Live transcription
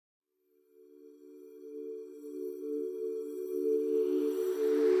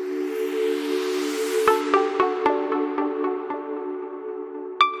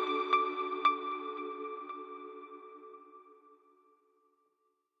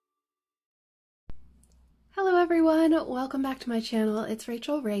everyone, welcome back to my channel. It's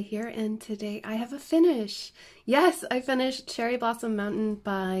Rachel Ray here, and today I have a finish. Yes, I finished Cherry Blossom Mountain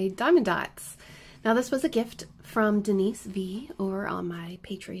by Diamond Dotz. Now this was a gift from Denise V over on my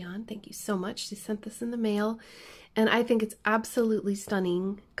Patreon. Thank you so much. She sent this in the mail, and I think it's absolutely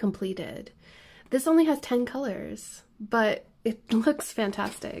stunning completed. This only has 10 colors, but it looks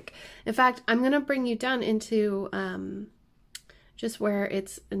fantastic. In fact, I'm going to bring you down into just where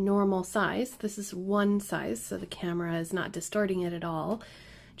it's a normal size. This is one size, so the camera is not distorting it at all.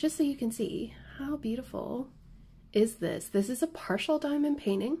 Just so you can see how beautiful is this. This is a partial diamond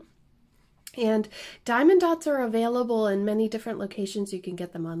painting. And diamond dots are available in many different locations. You can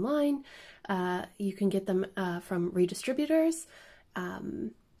get them online. You can get them from redistributors.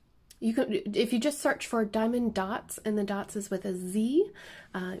 You can, if you just search for Diamond Dotz, and the Dotz is with a Z,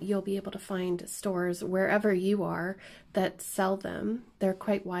 you'll be able to find stores wherever you are that sell them. They're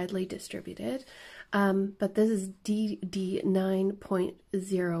quite widely distributed. But this is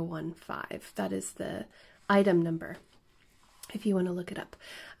DD9.015. That is the item number, if you want to look it up.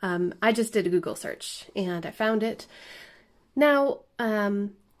 I just did a Google search and I found it. Now,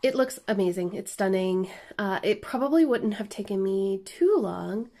 it looks amazing. It's stunning. It probably wouldn't have taken me too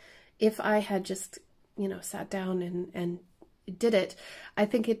long if I had just, you know, sat down and did it. I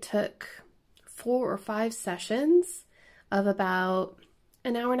think it took 4 or 5 sessions of about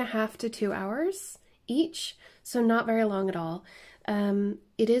an hour and a half to 2 hours each, so not very long at all.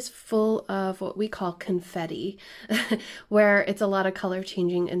 It is full of what we call confetti, where it's a lot of color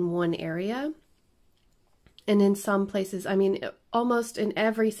changing in one area. And in some places, I mean, almost in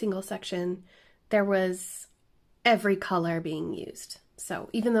every single section, there was every color being used. So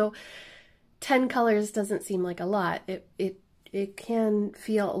even though 10 colors doesn't seem like a lot, it can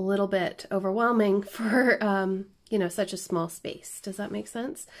feel a little bit overwhelming for, you know, such a small space. Does that make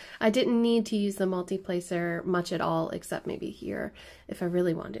sense? I didn't need to use the multi-placer much at all, except maybe here if I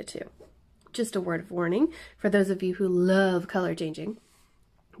really wanted to. Just a word of warning for those of you who love color changing.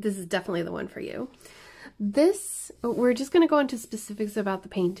 This is definitely the one for you. This, we're just going to go into specifics about the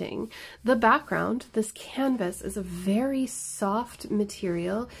painting. The background, this canvas, is a very soft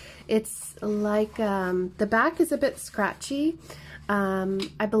material. It's like, the back is a bit scratchy.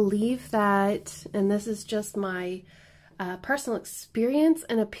 I believe that, and this is just my personal experience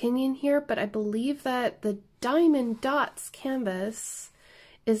and opinion here, but I believe that the Diamond Dotz canvas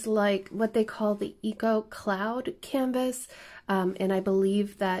is like what they call the Eco Cloud canvas. And I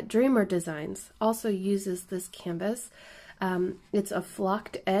believe that Dreamer Designs also uses this canvas. It's a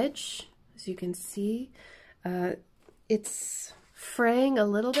flocked edge, as you can see. It's fraying a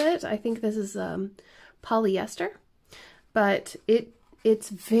little bit. I think this is polyester, but it's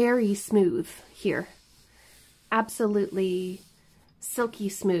very smooth here. Absolutely silky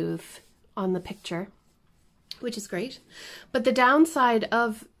smooth on the picture, which is great. But the downside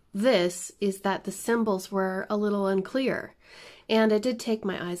of this is that the symbols were a little unclear. And it did take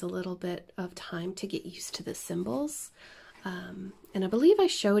my eyes a little bit of time to get used to the symbols. And I believe I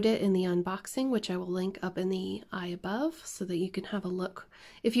showed it in the unboxing, which I will link up in the eye above so that you can have a look.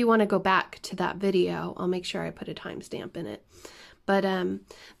 If you want to go back to that video, I'll make sure I put a timestamp in it. But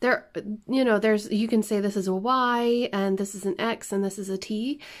there, you know, you can say this is a Y and this is an X and this is a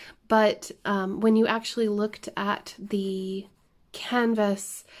T. But when you actually looked at the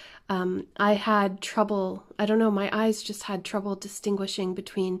canvas, I had trouble, I don't know, my eyes just had trouble distinguishing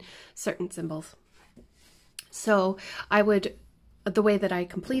between certain symbols. So the way that I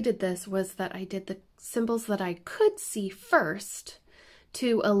completed this was that I did the symbols that I could see first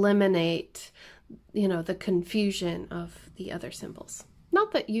to eliminate, you know, the confusion of the other symbols.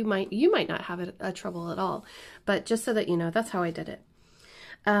 Not that you might not have a trouble at all, but just so that you know, that's how I did it.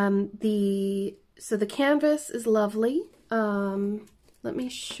 So the canvas is lovely. Let me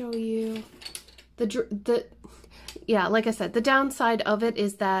show you yeah, like I said, the downside of it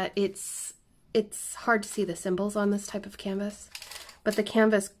is that it's hard to see the symbols on this type of canvas. But the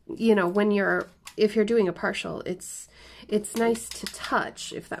canvas, you know, if you're doing a partial, it's nice to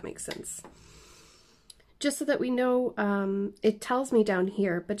touch, if that makes sense. Just so that we know, it tells me down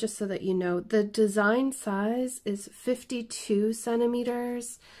here, but just so that you know, the design size is 52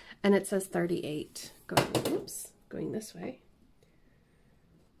 centimeters and it says 38. Going this way.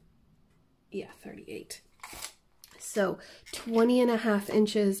 Yeah, 38. So 20.5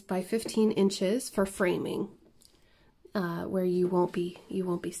 inches by 15 inches for framing, where you won't be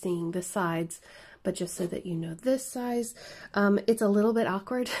seeing the sides, but just so that you know this size. It's a little bit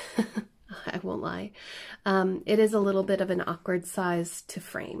awkward. I won't lie. It is a little bit of an awkward size to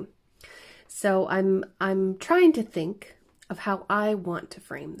frame. So I'm trying to think of how I want to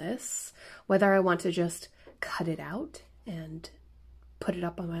frame this, whether I want to just cut it out and put it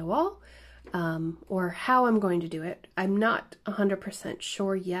up on my wall, or how I'm going to do it. I'm not 100%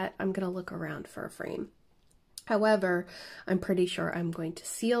 sure yet. I'm going to look around for a frame. However, I'm pretty sure I'm going to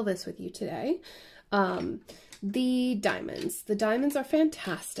seal this with you today. The diamonds are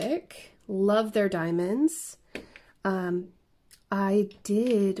fantastic. Love their diamonds. I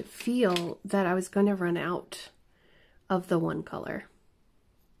did feel that I was going to run out of the one color.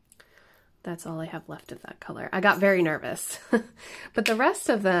 That's all I have left of that color. I got very nervous. But the rest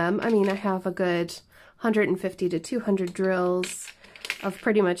of them, I mean, I have a good 150 to 200 drills of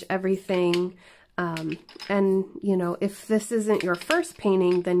pretty much everything. And, you know, if this isn't your first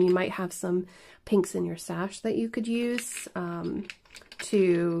painting, then you might have some pinks in your stash that you could use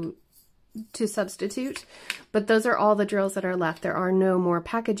to substitute. But those are all the drills that are left. There are no more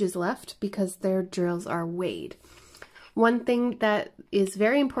packages left because their drills are weighed. One thing that is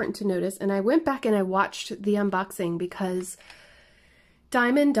very important to notice, and I went back and I watched the unboxing because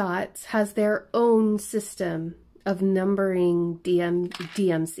Diamond Dotz has their own system of numbering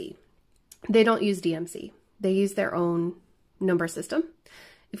DMC. They don't use DMC. They use their own number system.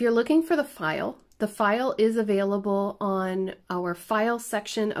 If you're looking for the file is available on our file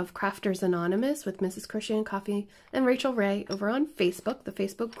section of Crafters Anonymous with Mrs. Crochet and Coffee and Rachel Ray over on Facebook, the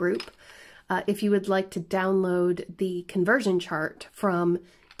Facebook group. If you would like to download the conversion chart from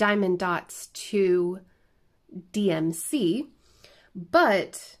Diamond Dotz to DMC,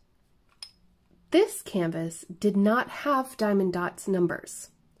 but this canvas did not have Diamond Dotz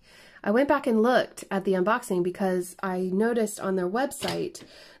numbers. I went back and looked at the unboxing because I noticed on their website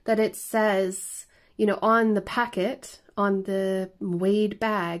that it says, you know, on the packet, on the weighed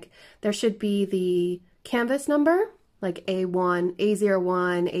bag, there should be the canvas number, like A1,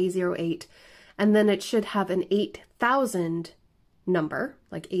 A01, A08, and then it should have an 8,000 number,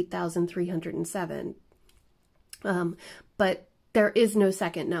 like 8,307. But there is no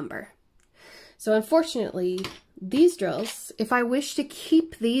second number. So unfortunately, these drills, if I wish to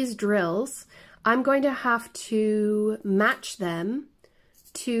keep these drills, I'm going to have to match them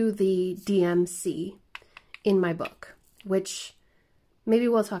to the DMC in my book, which maybe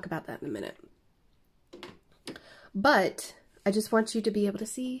we'll talk about that in a minute. But I just want you to be able to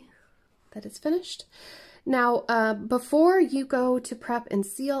see that it's finished. Now, before you go to prep and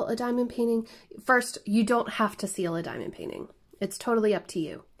seal a diamond painting, first, you don't have to seal a diamond painting. It's totally up to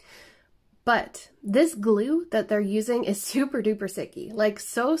you. But this glue that they're using is super duper sticky, like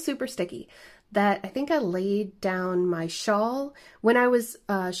so super sticky that I think I laid down my shawl when I was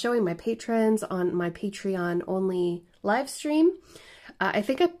showing my patrons on my Patreon only live stream. I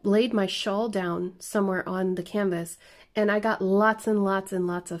think I laid my shawl down somewhere on the canvas and I got lots and lots and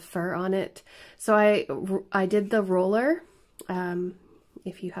lots of fur on it. So I did the roller.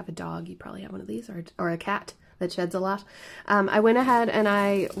 If you have a dog, you probably have one of these, or a cat that sheds a lot. I went ahead and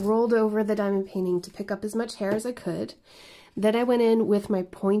I rolled over the diamond painting to pick up as much hair as I could. Then I went in with my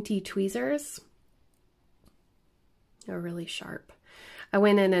pointy tweezers. They're really sharp. I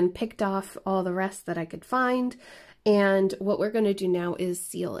went in and picked off all the rest that I could find. And what we're going to do now is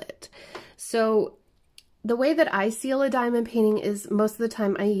seal it. So the way that I seal a diamond painting is most of the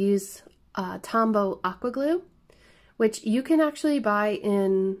time I use Tombow aqua glue, which you can actually buy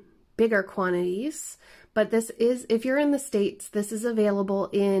in bigger quantities. But this is, if you're in the States, this is available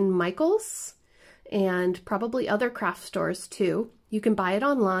in Michael's and probably other craft stores too. You can buy it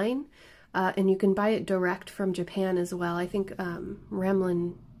online and you can buy it direct from Japan as well. I think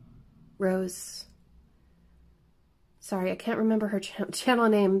Ramlin Rose, sorry, I can't remember her channel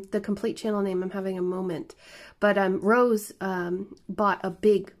name, the complete channel name, I'm having a moment. But Rose bought a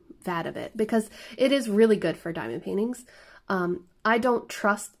big vat of it because it is really good for diamond paintings. I don't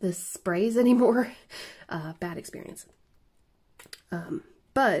trust the sprays anymore. Bad experience.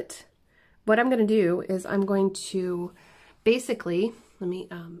 But what I'm going to do is I'm going to basically, let me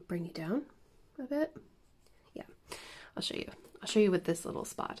bring you down a bit. Yeah, I'll show you. I'll show you with this little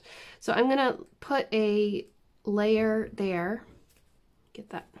spot. So I'm going to put a layer there.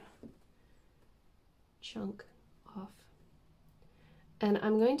 Get that chunk off. And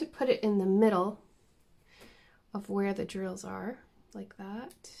I'm going to put it in the middle of where the drills are, like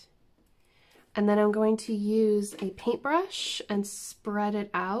that. And then I'm going to use a paintbrush and spread it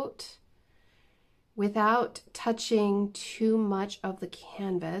out without touching too much of the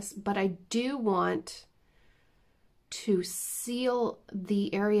canvas, but I do want to seal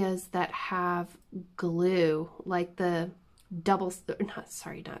the areas that have glue, like the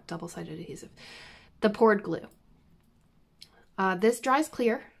not double-sided adhesive, the poured glue. This dries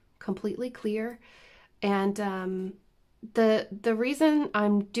clear, completely clear, and the reason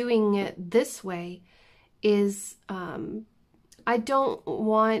I'm doing it this way is I don't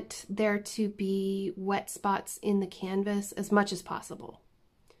want there to be wet spots in the canvas as much as possible.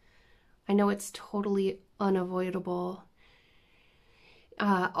 I know it's totally unavoidable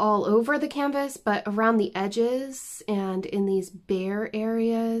all over the canvas, but around the edges and in these bare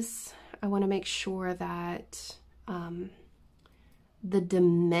areas, I want to make sure that the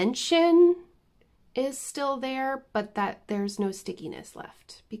dimension is still there, but that there's no stickiness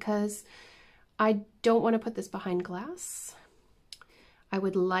left, because I don't want to put this behind glass. I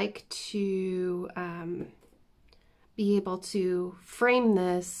would like to be able to frame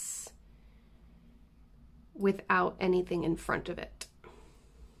this without anything in front of it,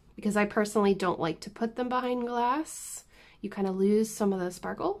 because I personally don't like to put them behind glass. You kind of lose some of the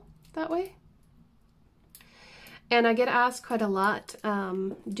sparkle that way. And I get asked quite a lot,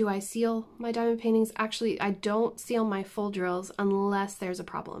 do I seal my diamond paintings? Actually, I don't seal my full drills unless there's a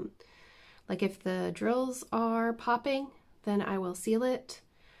problem. Like if the drills are popping, then I will seal it.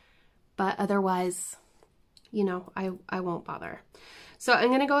 But otherwise, you know, I won't bother. So I'm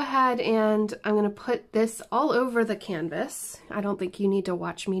going to go ahead and I'm going to put this all over the canvas. I don't think you need to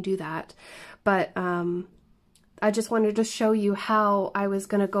watch me do that. But I just wanted to show you how I was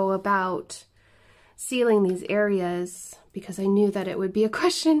going to go about sealing these areas, because I knew that it would be a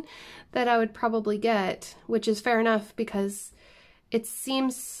question that I would probably get, which is fair enough because it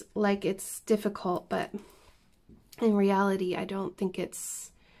seems like it's difficult, but in reality, I don't think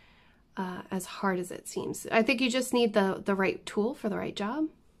it's as hard as it seems. I think you just need the right tool for the right job.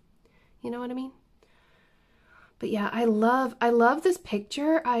 You know what I mean? But yeah, I love this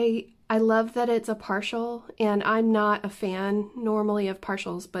picture. I love that it's a partial, and I'm not a fan normally of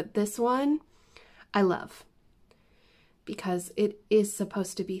partials, but this one I love, because it is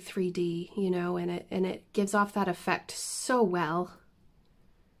supposed to be 3D, you know, and it gives off that effect so well.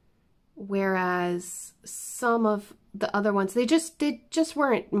 Whereas some of the other ones, they just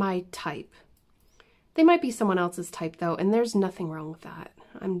weren't my type. They might be someone else's type though, and there's nothing wrong with that.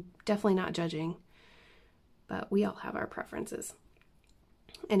 I'm definitely not judging, but we all have our preferences.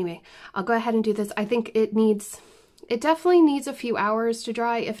 Anyway, I'll go ahead and do this. I think it definitely needs a few hours to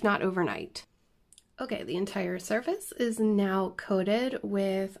dry, if not overnight. Okay, the entire surface is now coated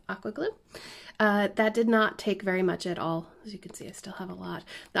with aqua glue. That did not take very much at all. As you can see, I still have a lot.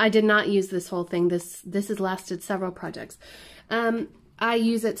 I did not use this whole thing. This has lasted several projects. I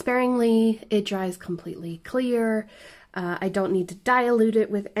use it sparingly. It dries completely clear. I don't need to dilute it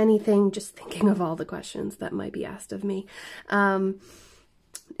with anything, just thinking of all the questions that might be asked of me.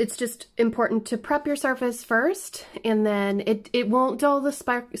 It's just important to prep your surface first, and then it won't dull the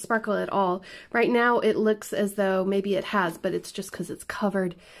sparkle at all. Right now it looks as though maybe it has, but it's just because it's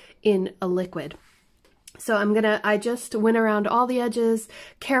covered in a liquid. So I just went around all the edges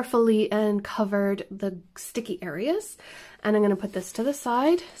carefully and covered the sticky areas, and I'm gonna put this to the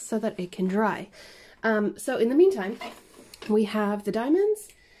side so that it can dry. So in the meantime, we have the diamonds,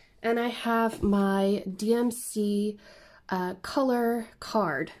 and I have my DMC color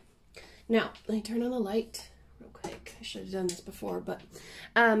card. Now, let me turn on the light real quick. I should have done this before, but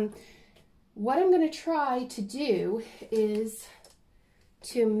what I'm going to try to do is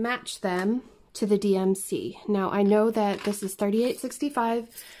to match them to the DMC. Now, I know that this is 3865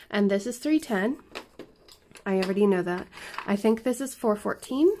 and this is 310. I already know that. I think this is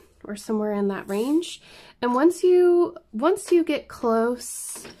 414 or somewhere in that range. And once you get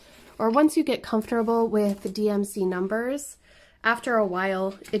close, or once you get comfortable with the DMC numbers, after a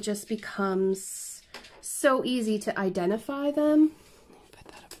while, it just becomes so easy to identify them. Put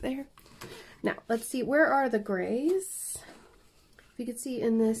that up there. Now, let's see, where are the grays? If you can see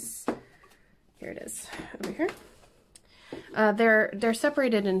in this, here it is, over here. They're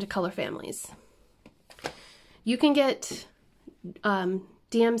separated into color families. You can get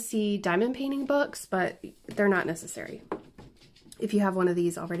DMC diamond painting books, but they're not necessary. If you have one of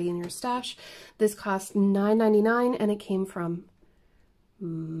these already in your stash, this cost $9.99 and it came from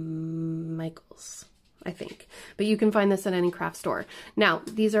Michael's, I think. But you can find this at any craft store. Now,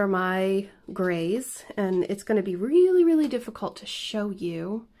 these are my grays, and it's going to be really, really difficult to show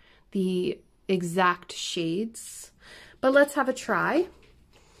you the exact shades. But let's have a try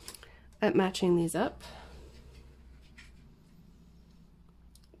at matching these up.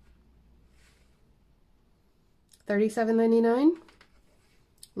 $37.99.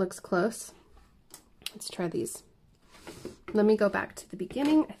 Looks close. Let's try these. Let me go back to the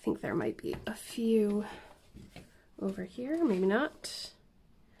beginning. I think there might be a few over here, maybe not.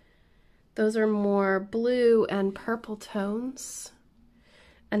 Those are more blue and purple tones.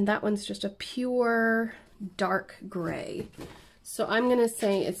 And that one's just a pure dark gray. So I'm gonna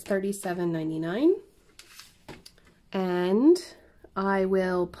say it's $37.99. and I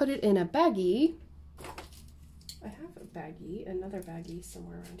will put it in a baggie. I have a baggie, another baggie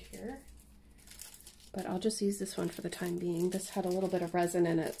somewhere around here, but I'll just use this one for the time being. This had a little bit of resin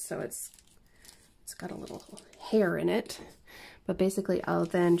in it, so it's got a little hair in it. But basically, I'll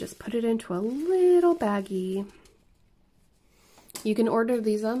then just put it into a little baggie. You can order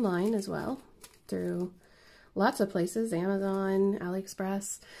these online as well through lots of places, Amazon,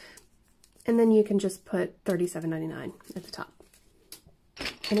 AliExpress, and then you can just put $37.99 at the top.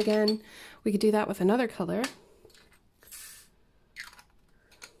 And again, we could do that with another color.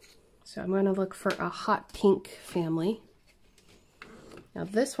 So I'm going to look for a hot pink family. Now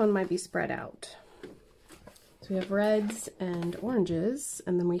this one might be spread out. So we have reds and oranges,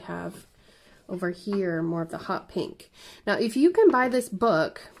 and then we have over here more of the hot pink. Now if you can buy this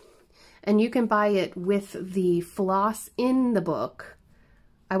book, and you can buy it with the floss in the book,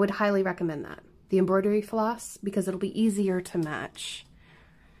 I would highly recommend that. The embroidery floss, because it'll be easier to match.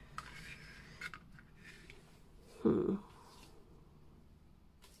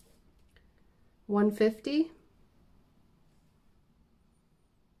 $150,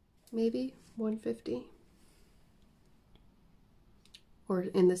 maybe $150, or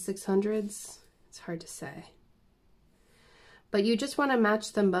in the 600s. It's hard to say, but you just want to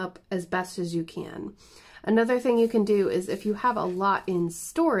match them up as best as you can. Another thing you can do is if you have a lot in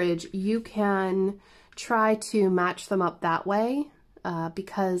storage, you can try to match them up that way,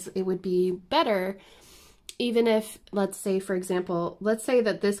 because it would be better even if, let's say, for example, let's say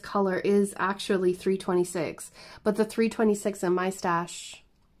that this color is actually 326, but the 326 in my stash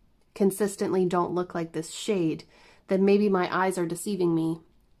consistently don't look like this shade, then maybe my eyes are deceiving me,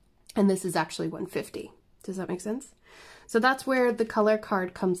 and this is actually 150. Does that make sense? So that's where the color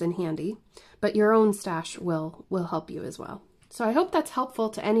card comes in handy, but your own stash will help you as well. So I hope that's helpful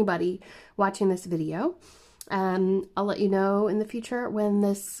to anybody watching this video. I'll let you know in the future when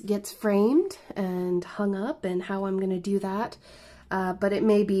this gets framed and hung up and how I'm going to do that. But it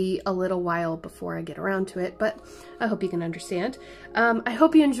may be a little while before I get around to it, but I hope you can understand. I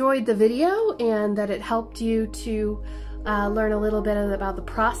hope you enjoyed the video and that it helped you to learn a little bit about the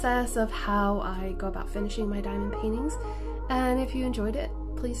process of how I go about finishing my diamond paintings. And if you enjoyed it,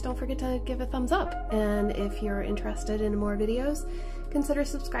 please don't forget to give a thumbs up. And if you're interested in more videos, consider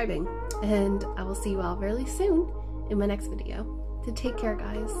subscribing. And I will see you all really soon in my next video. So take care,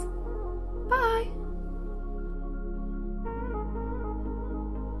 guys. Bye!